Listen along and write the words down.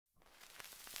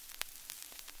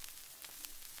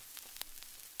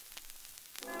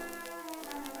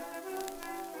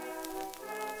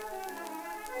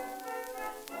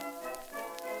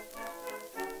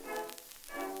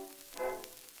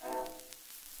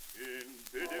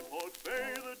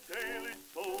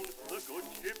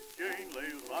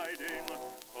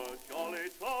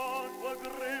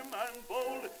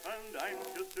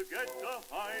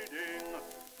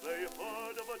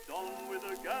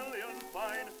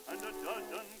a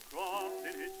dozen crossed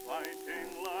in his fighting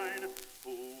line,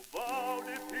 who vowed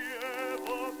if he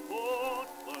ever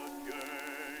fought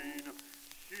again,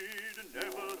 she'd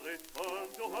never return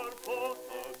to her post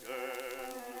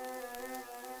again.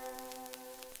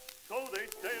 So they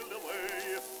sailed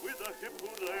away with a hip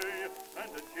hooray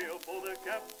and a cheer for the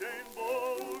captain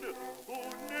bold, who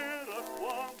ne'er a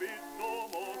qualm be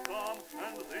storm or calm,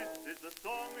 and this is the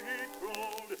song he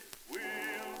trolled.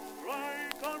 We'll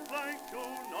strike our flag to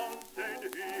none, said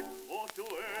he, or to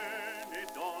any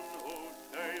don who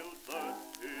sails the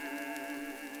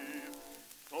sea.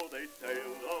 So they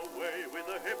sailed away with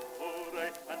a hip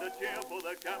hooray and a cheer for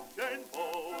the captain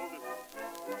bold.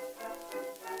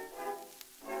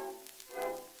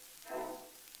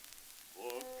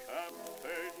 The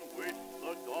captain wished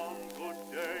the Don good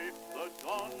day. The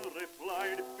Don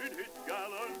replied in his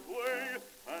gallant way,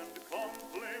 and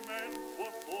compliments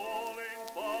were falling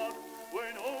fast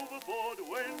when overboard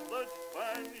went the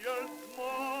Spaniard's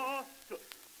mast.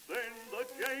 Then the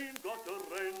Jane got a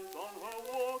rent on her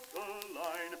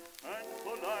waterline and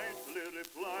politely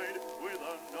replied with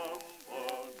a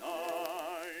number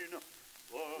 9.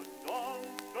 The Don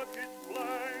struck his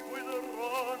flag with a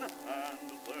run, and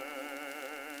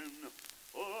then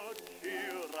a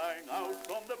cheer rang out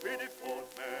from the Bideford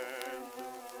men.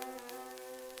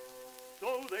 So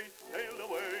they sailed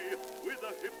away with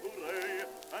a hip hooray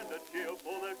and a cheer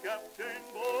for the captain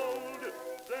bold.